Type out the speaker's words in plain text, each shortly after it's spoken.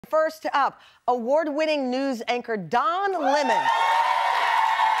First up, award-winning news anchor Don Lemon.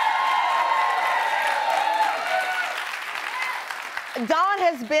 Don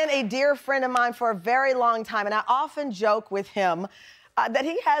has been a dear friend of mine for a very long time, and I often joke with him that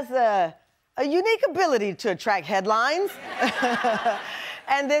he has a unique ability to attract headlines.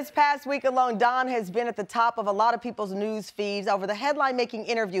 And this past week alone, Don has been at the top of a lot of people's news feeds over the headline-making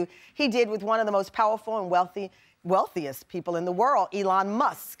interview he did with one of the most powerful and wealthiest people in the world, Elon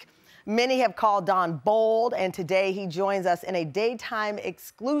Musk. Many have called Don bold, and today he joins us in a daytime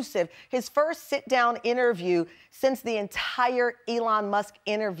exclusive, his first sit-down interview since the entire Elon Musk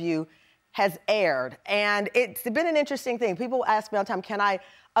interview has aired. And it's been an interesting thing. People ask me all the time, can I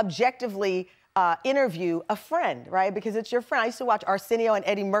objectively interview a friend, right? Because it's your friend. I used to watch Arsenio and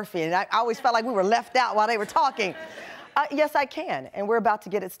Eddie Murphy, and I always felt like we were left out while they were talking. Yes, I can, and we're about to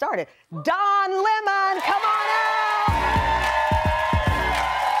get it started. Don Lemon, come on out!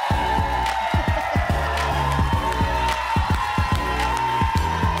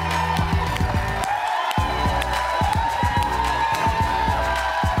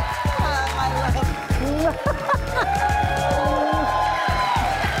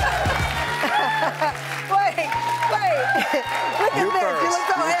 Look at this. You look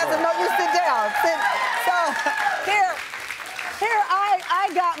so handsome. No, you sit down. So here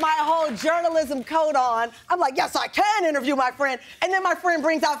I got my whole journalism coat on. I'm like, yes, I can interview my friend. And then my friend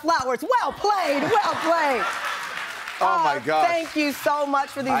brings out flowers. Well played, well played. Oh my gosh. Thank you so much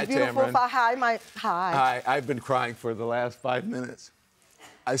for these beautiful Tamron. Hi. I've been crying for the last 5 minutes.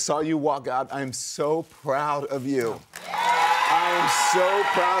 I saw you walk out. I'm so proud of you. I am so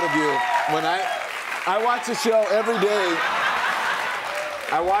proud of you. When I watch the show every day.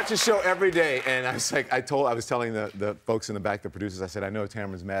 I watch the show every day, and I was like, I was telling the folks in the back, the producers, I said, I know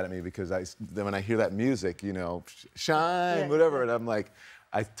Tamron's mad at me because then when I hear that music, you know, shine, whatever, and I'm like,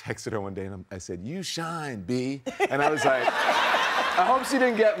 I texted her one day and I said, you shine, B. And I was like, I hope she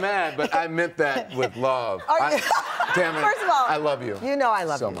didn't get mad, but I meant that with love. Tamron, first of all, I love you. You know I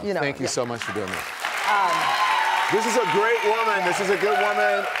love so you. Much. You know, Thank you so much for doing this. This is a great woman. This is a good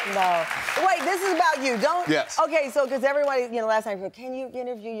woman. No. Wait, this is about you. Don't. Yes. Okay, so because everybody, you know, last night, can you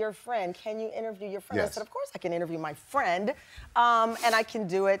interview your friend? Can you interview your friend? Yes. I said, of course I can interview my friend, and I can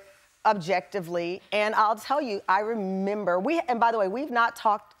do it objectively. And I'll tell you, I remember, and by the way, we've not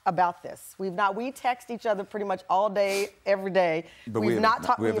talked about this. We text each other pretty much all day, every day. But we have not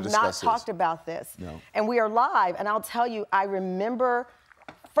talked about this. No. And we are live, and I'll tell you, I remember,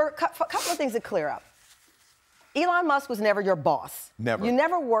 for a couple of things to clear up. Elon Musk was never your boss. Never. You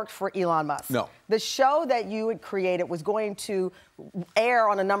never worked for Elon Musk. No. The show that you had created was going to air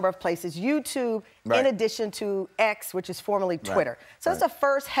on a number of places. YouTube, in addition to X, which is formerly Twitter. So that's the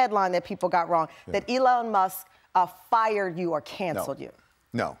first headline that people got wrong, that Elon Musk fired you or canceled you.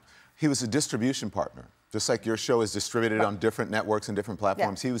 No. He was a distribution partner. Just like your show is distributed on different networks and different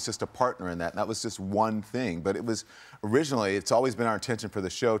platforms, he was just a partner in that. And that was just one thing. But it was originally, it's always been our intention for the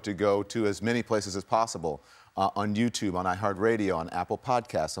show to go to as many places as possible. On YouTube, on iHeartRadio, on Apple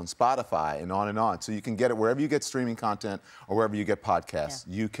Podcasts, on Spotify, and on and on. So you can get it wherever you get streaming content or wherever you get podcasts.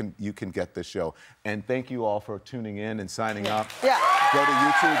 Yeah. You can get this show. And thank you all for tuning in and signing up. Yeah. Go to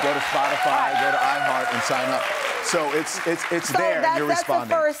YouTube, go to Spotify, go to iHeart, and sign up. So it's there. You're responding. That's the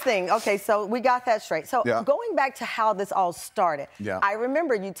first thing. Okay, so we got that straight. So going back to how this all started, I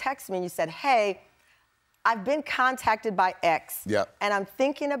remember you texted me and you said, "Hey, I've been contacted by X, and I'm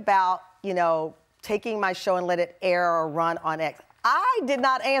thinking about, you know, taking my show and let it air or run on X." I did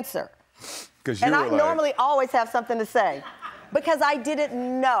not answer. And I normally always have something to say. Because I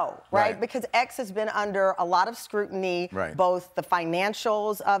didn't know, right? Because X has been under a lot of scrutiny, both the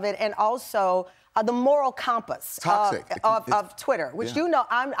financials of it and also the moral compass of Twitter, which you know,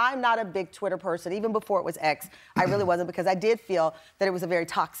 I'm not a big Twitter person. Even before it was X, I really wasn't, because I did feel that it was a very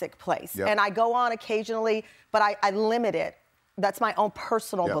toxic place. And I go on occasionally, but I limit it. That's my own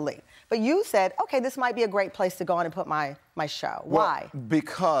personal belief. But you said, okay, this might be a great place to go on and put my show. Why? Well,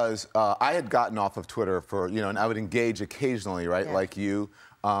 because I had gotten off of Twitter for, you know, and I would engage occasionally, like you,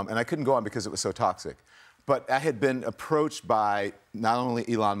 and I couldn't go on because it was so toxic. But I had been approached by not only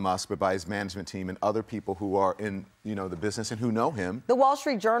Elon Musk, but by his management team and other people who are in, you know, the business and who know him. The Wall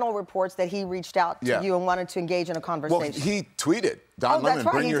Street Journal reports that he reached out to you and wanted to engage in a conversation. Well, he tweeted, Don Lemon,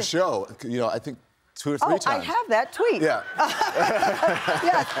 bring your show. You know, I think 2 or 3 times. I have that tweet. Yeah.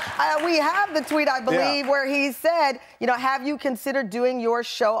 Yes, we have the tweet, I believe, where he said, you know, have you considered doing your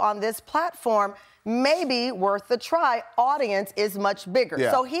show on this platform? Maybe worth the try. Audience is much bigger.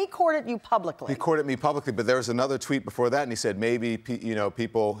 So he courted you publicly. He courted me publicly, but there was another tweet before that, and he said maybe, you know,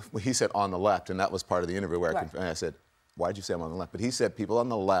 people, well, he said on the left, and that was part of the interview where I said, why'd you say I'm on the left? But he said people on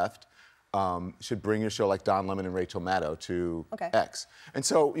the left should bring your show like Don Lemon and Rachel Maddow to X. And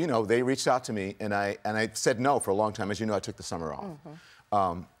so, you know, they reached out to me, and I said no for a long time. As you know, I took the summer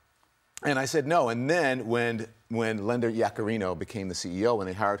off. And I said no. And then when Linda Yaccarino became the CEO, when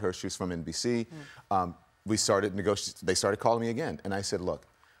they hired her, she was from NBC, we started negotiating. They started calling me again. And I said, look,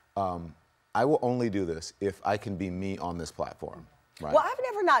 I will only do this if I can be me on this platform. Right. Well, I've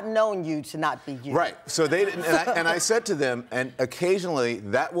never not known you to not be you. Right. So they didn't, and I said to them, and occasionally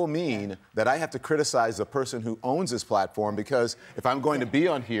that will mean that I have to criticize the person who owns this platform, because if I'm going to be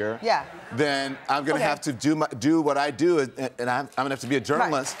on here, then I'm going to have to do what I do, and I'm going to have to be a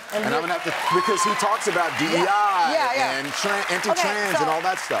journalist, and I'm going to have to, because he talks about DEI and anti-trans and all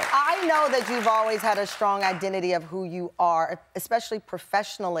that stuff. I know that you've always had a strong identity of who you are, especially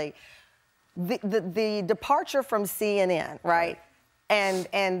professionally. The departure from CNN, right?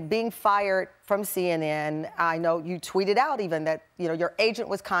 And being fired from CNN, I know you tweeted out even that, you know, your agent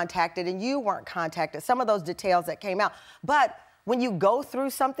was contacted and you weren't contacted. Some of those details that came out. But when you go through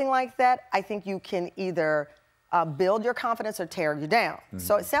something like that, I think you can either build your confidence or tear you down.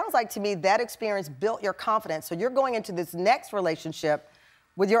 So it sounds like to me that experience built your confidence. So you're going into this next relationship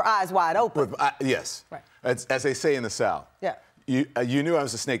with your eyes wide open. Yes. Right. As they say in the South. Yeah. You knew I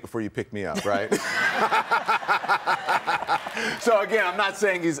was a snake before you picked me up, right? So again, I'm not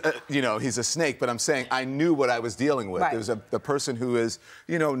saying he's a snake, but I'm saying I knew what I was dealing with. Right. There was the person who is,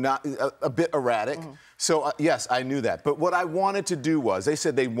 you know, not a bit erratic. So yes, I knew that. But what I wanted to do was, they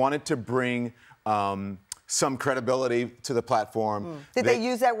said they wanted to bring some credibility to the platform. Did they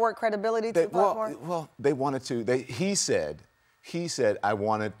use that word, credibility, to the platform? Well, they wanted to. He said, I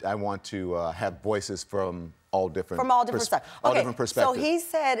want to have voices from all different sides. All different perspectives. So he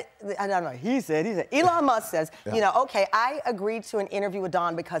said, I don't know, he said, Elon Musk says, you know, okay, I agreed to an interview with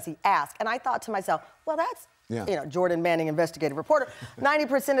Don because he asked. And I thought to myself, well, that's, you know, Jordan Manning, investigative reporter.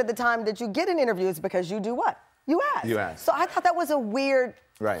 90% of the time that you get an interview is because you do what? You ask. You ask. So I thought that was a weird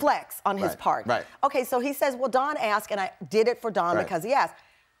flex on his part. Right. Okay, so he says, well, Don asked, and I did it for Don because he asked.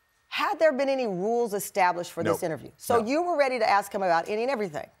 Had there been any rules established for this interview? So you were ready to ask him about any and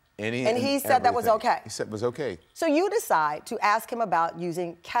everything? And he said that was okay. He said it was okay. So you decide to ask him about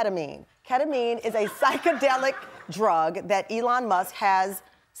using ketamine. Ketamine is a psychedelic drug that Elon Musk has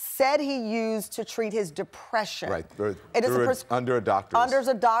said he used to treat his depression. Right. It is under a doctor's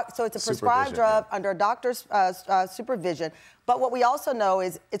so it's a prescribed drug under a doctor's supervision. But what we also know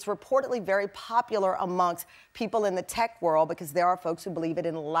is it's reportedly very popular amongst people in the tech world because there are folks who believe it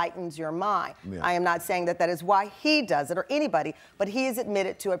enlightens your mind. I am not saying that that is why he does it or anybody, but he is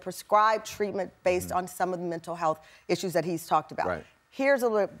admitted to a prescribed treatment based on some of the mental health issues that he's talked about. Here's a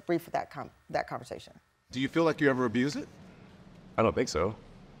little brief of that conversation. Do you feel like you ever abuse it? I don't think so.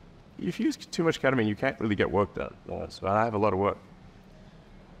 If you use too much ketamine, you can't really get work done. So I have a lot of work.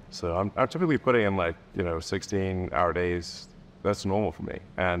 So I'm typically putting in 16-hour days. That's normal for me.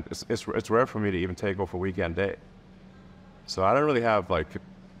 And it's rare for me to even take off a weekend day. So I don't really have a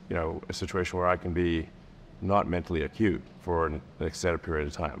situation where I can be not mentally acute for an extended period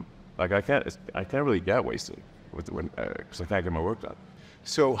of time. I can't really get wasted because I can't get my work done.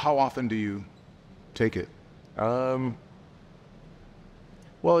 So how often do you take it?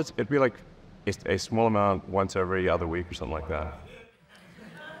 Well, it'd be it's a small amount once every other week or something like that.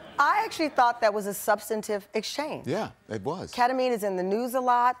 I actually thought that was a substantive exchange. Yeah, it was. Ketamine is in the news a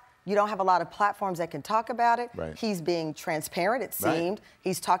lot. You don't have a lot of platforms that can talk about it. Right. He's being transparent, it seemed.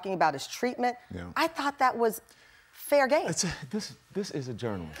 He's talking about his treatment. Yeah. I thought that was fair game. This is a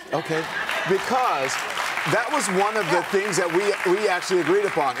journalist, okay? Because that was one of the things that we actually agreed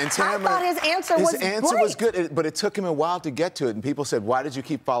upon. And Tamron, I thought his answer was good, but it took him a while to get to it. And people said, "Why did you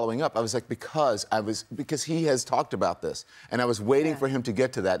keep following up?" I was like, because he has talked about this, and I was waiting for him to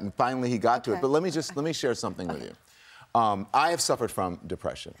get to that, and finally he got to it. But let me share something with you. I have suffered from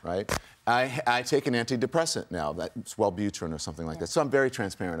depression, right? I take an antidepressant now, that's Wellbutrin or something like that. So I'm very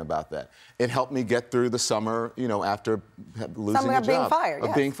transparent about that. It helped me get through the summer, after losing a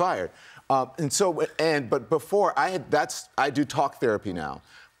job. Being fired. But before I do talk therapy now.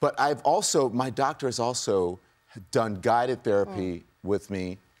 But my doctor has also done guided therapy with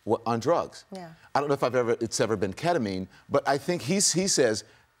me on drugs. Yeah. I don't know if it's ever been ketamine, but I think he says,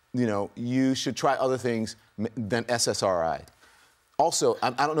 you should try other things than SSRI. Also, I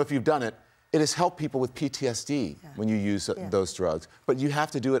don't know if you've done it, it has helped people with PTSD when you use those drugs, but you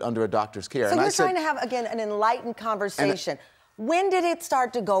have to do it under a doctor's care. So you're trying to have, again, an enlightened conversation. When did it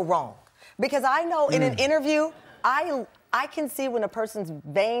start to go wrong? Because I know in an interview, I I can see when a person's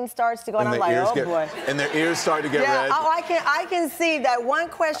vein starts to go, and I'm their like, ears oh boy. And their ears start to get red. Oh, I can see that one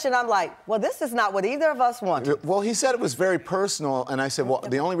question. I'm like, well, this is not what either of us want. Well, he said it was very personal, and I said, well,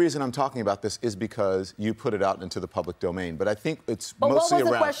 the only reason I'm talking about this is because you put it out into the public domain. But I think it's mostly around...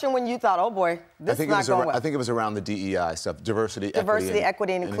 What was the question when you thought, oh boy, this is not going well? I think it was around the DEI stuff, diversity,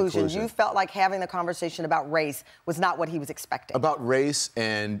 equity, and inclusion. You felt like having the conversation about race was not what he was expecting. About race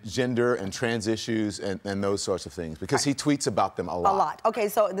and gender and trans issues and those sorts of things, because he tweets about them a lot. A lot. Okay,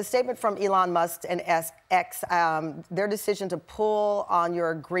 so the statement from Elon Musk and X, their decision to pull on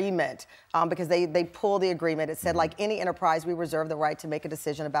your agreement, because they pulled the agreement. It said, like any enterprise, we reserve the right to make a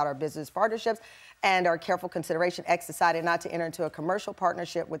decision about our business partnerships and our careful consideration. X decided not to enter into a commercial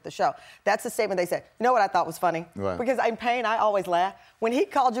partnership with the show. That's the statement they said. You know what I thought was funny? Right. Because in pain, I always laugh. When he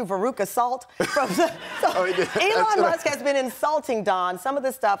called you Veruca Salt, Elon Musk has been insulting Don. Some of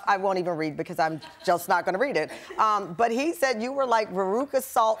the stuff I won't even read because I'm just not going to read it. But he said you were like Veruca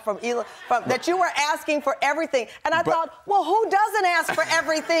Salt from Elon, that you were asking for everything. And I thought, well, who doesn't ask for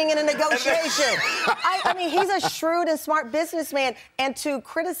everything in a negotiation? I mean, he's a shrewd and smart businessman. And to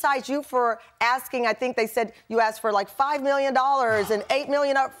criticize you for asking, I think they said you asked for like $5 million and $8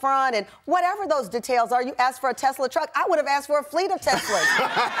 million up front and whatever those details are. You asked for a Tesla truck. I would have asked for a fleet of Teslas.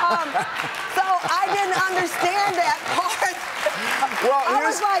 So I didn't understand that part. Well, I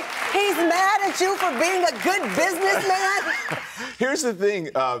was like, he's mad at you for being a good businessman. Here's the thing.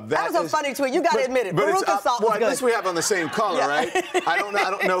 That was a funny tweet. You got to admit it. Veruca Salt was good. At least we have on the same color, right? I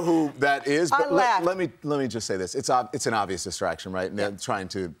don't know who that is, but let me just say this. It's an obvious distraction, right? And they're trying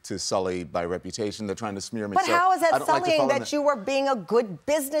to sully my reputation. They're trying to smear me. But how is that sullying that you were being a good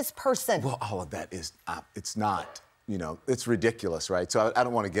business person? Well, all of that is, it's not. You know, it's ridiculous, right? So I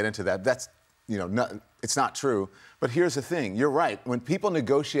don't want to get into that. That's, you know, it's not true. But here's the thing. You're right. When people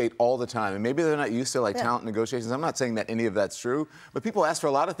negotiate all the time, and maybe they're not used to, like, talent negotiations. I'm not saying that any of that's true. But people ask for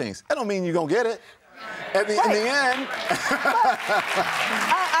a lot of things. That don't mean you're going to get it. In the end...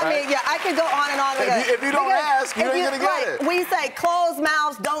 I mean, yeah, I could go on and on. If you don't ask, you ain't going to get it. We say closed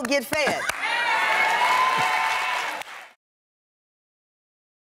mouths don't get fed.